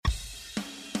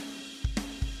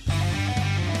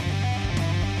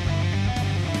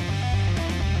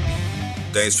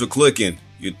Thanks for clicking.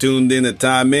 You tuned in to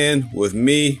Time In with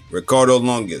me, Ricardo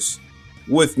Longus.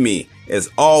 With me, as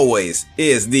always,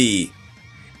 is the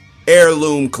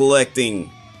heirloom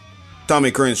collecting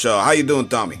Tommy Crenshaw. How you doing,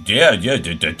 Tommy? Yeah.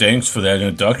 Thanks for that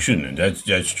introduction, and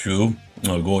that's true.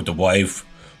 I go with the wife.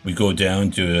 We go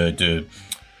down to the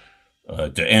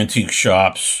antique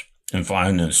shops and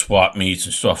find the swap meets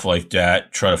and stuff like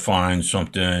that. Try to find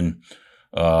something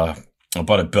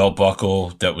about a belt buckle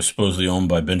that was supposedly owned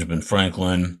by Benjamin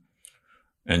Franklin.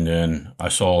 And then I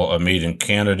saw a made in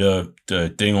Canada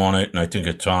thing on it, and I think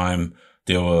at the time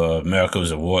America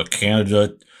was at war with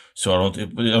Canada, so I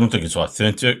don't think it's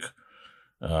authentic.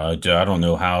 I don't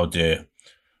know how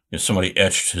somebody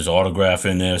etched his autograph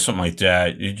in there, something like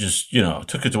that. You just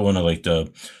took it to one of like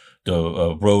the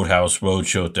Roadhouse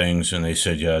Roadshow things, and they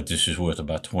said, yeah, this is worth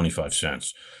about 25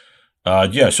 cents.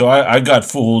 So I got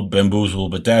fooled,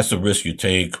 bamboozled, but that's the risk you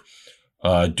take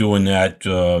doing that.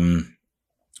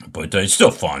 But it's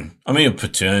still fun. I mean,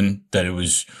 pretend that it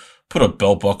was put a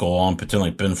belt buckle on, pretend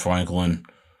like Ben Franklin.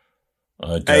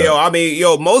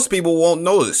 Most people won't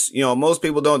notice. Most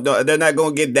people don't. They're not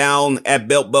going to get down at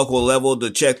belt buckle level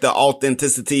to check the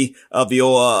authenticity of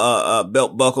your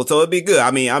belt buckle. So it'd be good.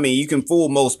 I mean, you can fool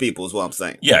most people, is what I'm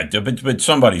saying. Yeah, but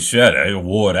somebody said, I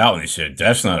wore it out, and they said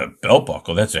that's not a belt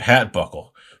buckle, that's a hat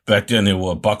buckle. Back then, they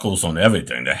wore buckles on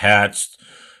everything. The hats,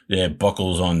 they had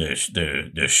buckles on their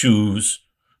shoes.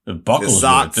 The buckles,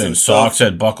 the socks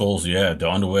had buckles. Yeah, the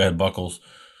underwear had buckles.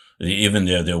 Even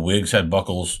their wigs had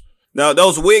buckles. Now,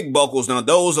 those wig buckles,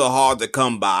 those are hard to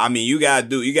come by. I mean, you gotta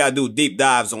do deep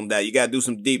dives on that. You gotta do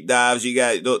some deep dives.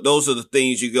 Those are the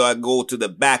things you gotta go to the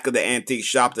back of the antique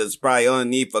shop that's probably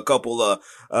underneath a couple of,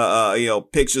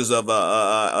 pictures of,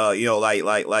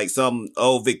 like some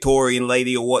old Victorian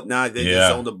lady or whatnot. They're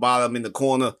just on the bottom in the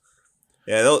corner.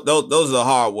 Yeah, those are the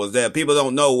hard ones. There, people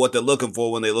don't know what they're looking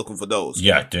for when they're looking for those.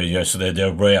 Yeah, so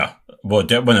they're rare. Well,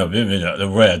 they're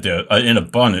rare. They're in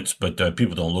abundance, but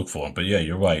people don't look for them. But yeah,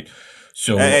 you're right.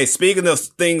 So, hey, speaking of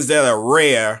things that are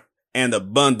rare and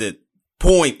abundant,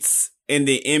 points in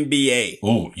the NBA.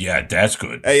 Oh, yeah, that's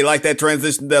good. Hey, you like that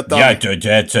transition there, Tommy? Yeah,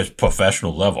 that's a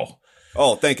professional level.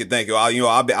 Oh, thank you.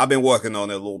 I've been working on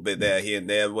it a little bit there, here and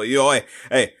there. But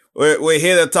hey, we're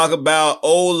here to talk about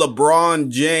old LeBron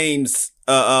James.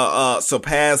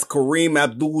 Surpassed Kareem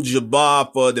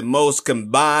Abdul-Jabbar for the most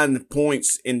combined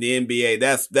points in the NBA.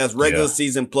 That's regular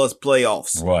season plus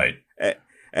playoffs. Right.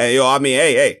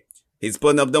 Hey, he's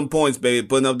putting up them points, baby.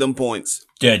 Putting up them points.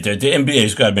 Yeah, the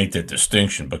NBA's got to make that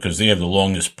distinction because they have the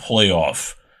longest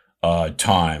playoff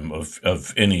time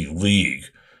of any league.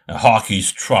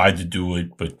 Hockey's tried to do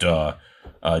it, but the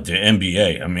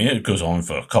NBA, I mean, it goes on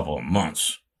for a couple of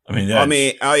months.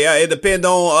 It depends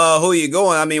on who you're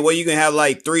going. I mean, you can have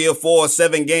like 3 or 4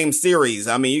 7-game series.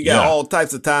 I mean, you got all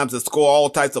types of times to score all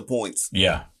types of points.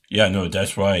 Yeah, no,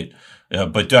 that's right.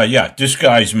 This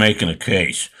guy's making a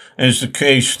case, and it's the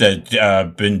case that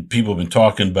people have been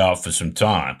talking about for some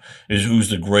time. Is who's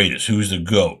the greatest, who's the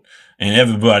GOAT, and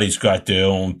everybody's got their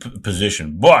own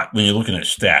position. But when you're looking at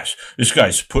stats, this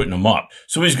guy's putting them up.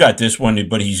 So he's got this one,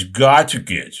 but he's got to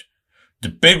get. The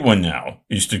big one now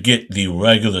is to get the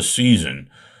regular season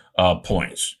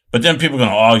points. But then people are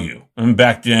going to argue. And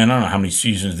back then, I don't know how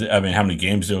many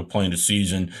games they were playing the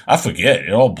season. I forget.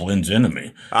 It all blends into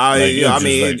me. That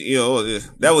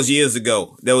was years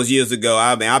ago.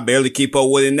 I mean, I barely keep up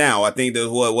with it now. I think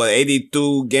there's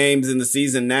 82 games in the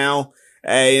season now.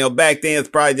 Back then it's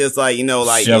probably just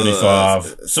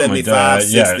 75, 75,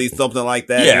 60, something like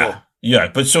that. Yeah.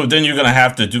 But so then you're going to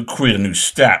have to create a new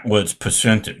stat where it's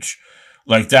percentage.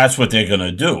 Like, that's what they're going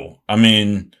to do. I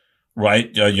mean,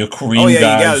 right? Your Kareem guys. You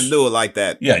got to do it like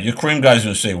that. Yeah, your Kareem guys are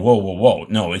going to say, whoa.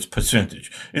 No, it's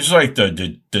percentage. It's like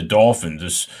the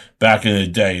Dolphins back in the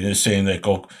day. They're saying that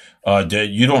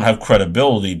you don't have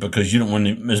credibility because you don't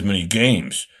win as many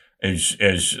games as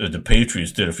the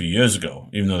Patriots did a few years ago,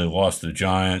 even though they lost to the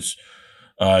Giants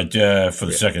for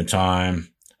the second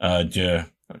time. Anyway,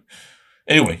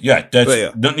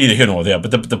 don't need to hit all there.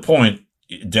 But the point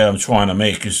that I'm trying to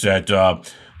make is that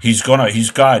he's got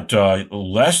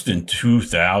less than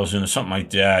 2,000 or something like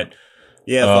that.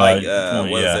 Yeah,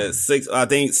 is it? I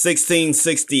think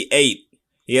 1668.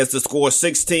 He has to score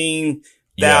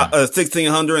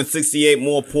 1,668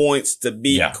 more points to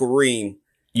beat Kareem.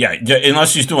 Yeah,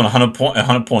 unless he's doing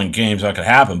 100 point games, that could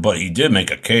happen. But he did make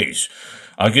a case.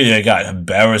 They got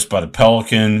embarrassed by the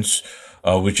Pelicans,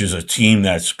 which is a team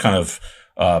that's kind of.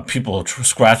 People are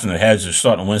scratching their heads. They're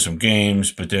starting to win some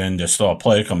games, but then their star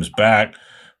player comes back,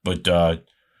 but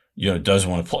doesn't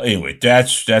want to play. Anyway,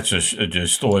 that's a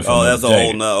story from that's a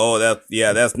whole nother.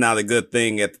 That's not a good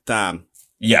thing at the time.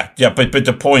 Yeah, but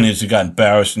the point is he got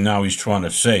embarrassed and now he's trying to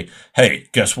say, hey,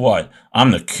 guess what? I'm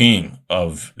the king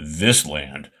of this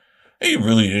land. He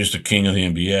really is the king of the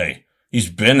NBA.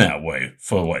 He's been that way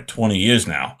for 20 years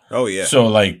now. Oh, yeah.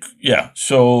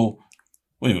 So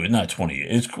wait, not 20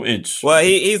 years. It's well,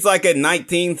 he's like at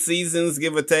 19 seasons,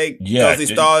 give or take. Yeah. Because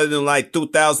he started in like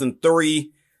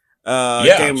 2003.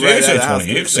 Came so right out of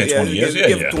 20 years. Yeah, 20 years.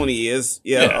 Give 20 years.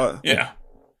 Yeah. Yeah.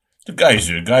 The guy's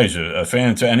a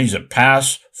fantastic, and he's a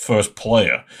pass-first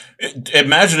player.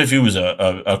 Imagine if he was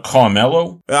a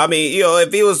Carmelo. I mean,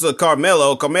 if he was a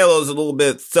Carmelo's a little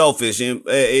bit selfish,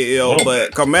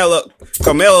 but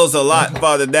Carmelo's a lot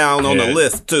farther down on the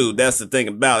list too. That's the thing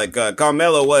about it.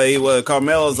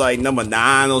 Carmelo's like number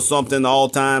 9 or something,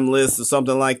 all-time list or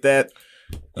something like that.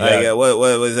 Like, what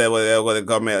was that? What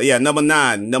Carmelo? Yeah, number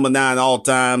 9 all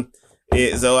time.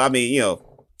 So I mean,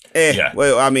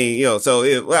 well, I mean, so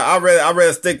I'd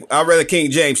rather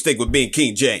King James stick with being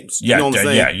King James. Yeah, you know what I'm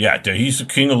saying? Yeah. He's the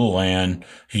king of the land.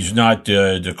 He's not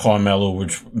the Carmelo,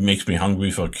 which makes me hungry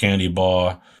for a candy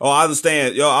bar. Oh, I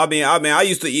understand. I mean, I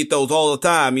used to eat those all the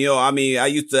time. I mean, I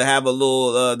used to have a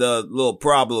little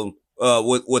problem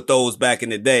with those back in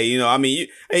the day. You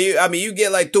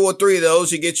get like 2 or 3 of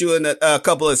those. You get you in a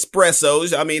couple of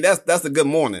espressos. I mean, that's a good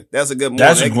morning. That's a good morning.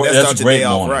 That's a great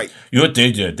morning. Right. You know what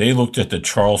they did? They looked at the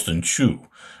Charleston Chew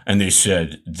and they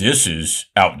said, this is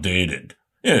outdated.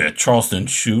 Yeah, Charleston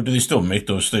Chew. Do they still make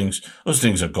those things? Those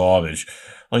things are garbage.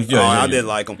 Like, I didn't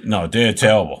like them. No, they're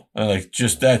terrible.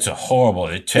 That's a horrible.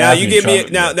 Now you give me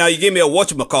a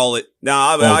whatchamacallit.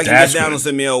 Now I can get down and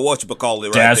send me a whatchamacallit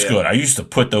right That's there. good. I used to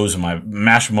put those in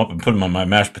mash them up and put them on my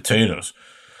mashed potatoes.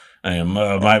 And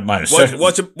my second.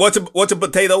 What's your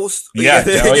potatoes? Yeah.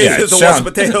 It was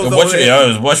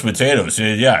mashed potatoes.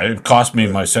 Yeah, it cost me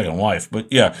my second wife. But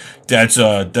yeah, that's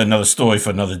another story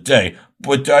for another day.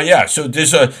 But so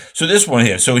this one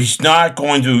here. So he's not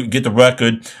going to get the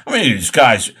record. I mean, these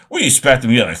guys, we expect him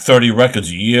to get like 30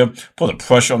 records a year. Put the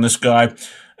pressure on this guy.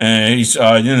 And he's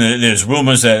there's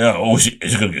rumors that is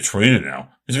he going to get traded now?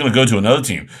 He's going to go to another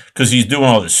team because he's doing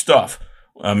all this stuff.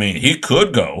 I mean, he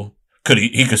could go.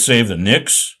 He could save the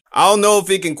Knicks. I don't know if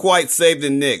he can quite save the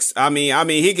Knicks. I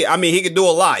mean, he could do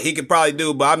a lot. He could probably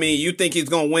do, but I mean, you think he's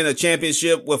going to win a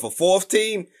championship with a 4th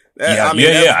team? I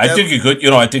think he could.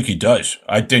 I think he does.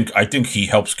 I think he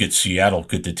helps get Seattle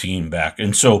get the team back.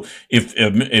 And so if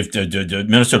the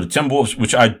Minnesota Timberwolves,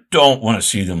 which I don't want to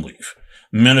see them leave.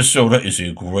 Minnesota is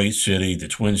a great city. The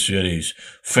Twin Cities,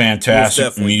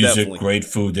 fantastic music, great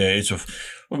food there.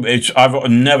 I've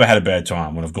never had a bad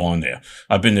time when I've gone there.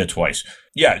 I've been there twice.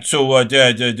 Yeah. So was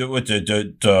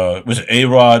it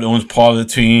A-Rod owns part of the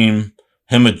team?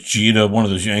 Him or Jeter, one of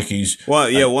those Yankees. Well,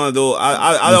 yeah, one of those.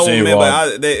 I don't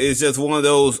remember. It's just one of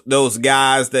those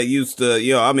guys that used to,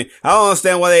 I mean, I don't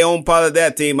understand why they own part of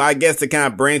that team. I guess they're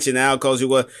kind of branching out because you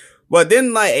were, but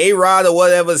didn't like A-Rod or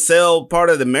whatever sell part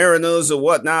of the Mariners or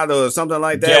whatnot or something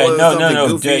like that?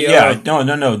 Yeah,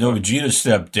 no. Jeter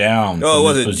stepped down. Oh,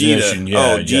 was it position. Jeter?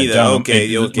 Yeah, Jeter.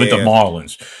 Okay. With the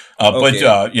Marlins.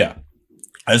 But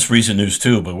that's recent news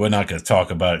too. But we're not going to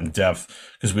talk about it in depth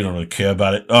because we don't really care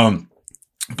about it.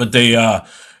 But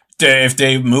if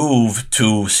they move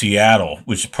to Seattle,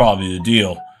 which is probably the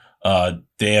deal,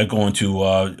 they are going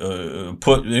to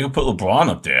put LeBron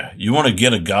up there. You want to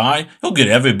get a guy? He'll get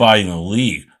everybody in the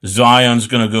league. Zion's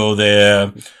going to go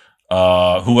there.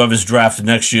 Whoever's drafted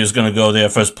next year is going to go there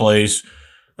first place.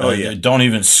 Don't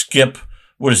even skip.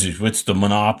 What is it? What's the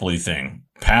monopoly thing?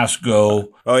 Pass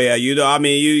go. Oh yeah, you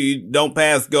don't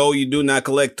pass go. You do not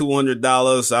collect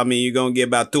 $200. I mean, you're gonna get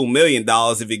about $2 million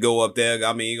if you go up there.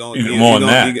 I mean, you get more than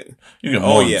that. You get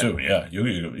more than 2. Yeah,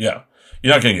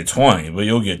 you're not gonna get 20, but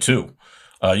you'll get 2.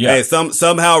 Hey,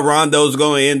 somehow Rondo's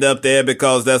gonna end up there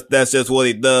because that's just what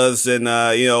he does. And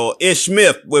Ish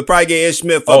Smith, we'll probably get Ish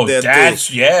Smith up there too.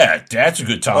 That's a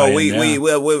good time. We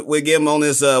get him on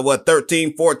this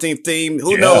 13th, 14th team.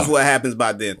 Who knows what happens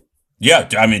by then? Yeah,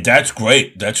 I mean, that's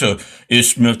great. That's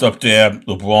Ish Smith up there,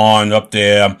 LeBron up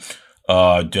there,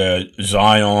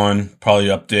 Zion probably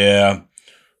up there.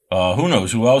 Who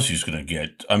knows who else he's going to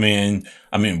get? I mean,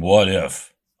 what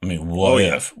if?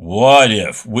 What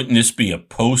if? Wouldn't this be a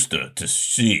poster to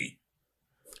see?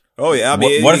 Oh yeah, I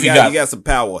mean, what if you got some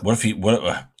power? What if he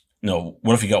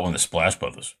got one of the Splash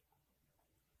Brothers?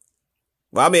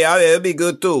 Well, I mean, it'd be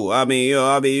good too. I mean,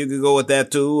 you could go with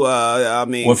that too. What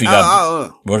if you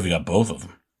got both of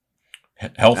them?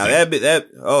 Healthy. Now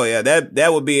that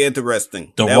would be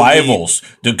interesting. The rivals,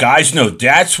 the guys know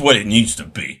that's what it needs to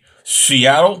be.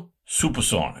 Seattle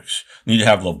Supersonics need to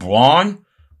have LeBron,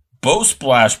 both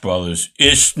Splash Brothers,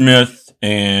 Ish Smith,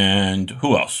 and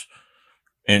who else?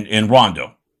 And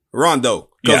Rondo. Rondo.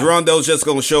 Because Yeah. Rondo's just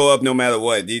gonna show up no matter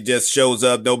what. He just shows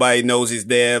up. Nobody knows he's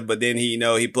there. But then he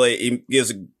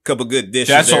gives a couple good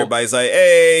dishes. Everybody's like,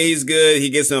 hey, he's good. He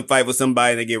gets in a fight with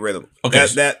somebody and they get rid of him. Okay.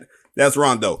 That's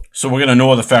Rondo. So we're gonna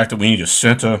know the fact that we need a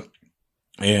center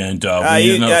and we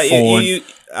need another forward. You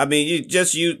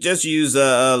just use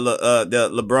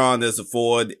the LeBron as a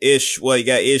forward. Ish, well, you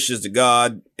got Ish as the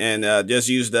guard, and just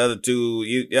use the other two.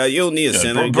 You don't need a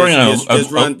center.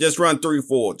 Just run 3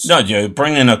 forwards. No, yeah,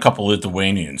 bring in a couple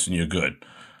Lithuanians and you're good.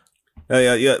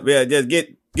 Yeah. Just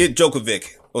get Djokovic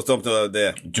or something like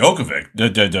that. Djokovic,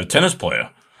 the tennis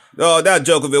player. Oh, not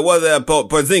Djokovic. What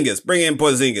Porzingis? Bring in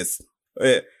Porzingis.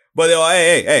 But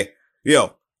hey,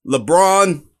 yo,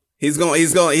 LeBron, he's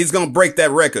gonna break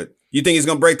that record. You think he's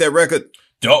going to break that record?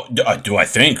 Do I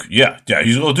think? Yeah,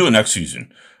 he's going to do it next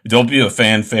season. There'll be a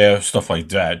fanfare, stuff like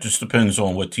that. Just depends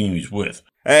on what team he's with.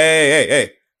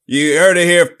 Hey. You heard it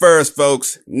here first,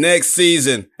 folks. Next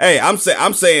season. Hey, I'm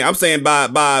saying by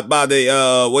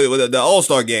the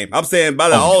All-Star game. I'm saying by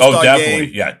the All-Star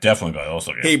game. Yeah, definitely by the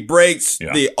All-Star game. He breaks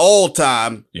the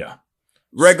all-time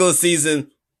regular season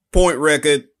point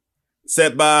record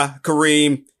set by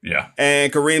Kareem. Yeah.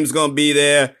 And Kareem's going to be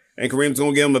there. And Kareem's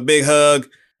going to give him a big hug,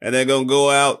 and they're going to go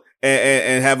out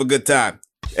and have a good time.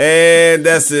 And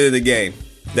that's it of the game.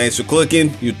 Thanks for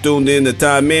clicking. You tuned in to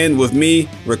Time In with me,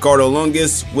 Ricardo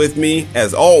Lungus. With me,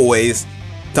 as always,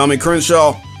 Tommy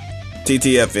Crenshaw,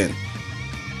 TTFN.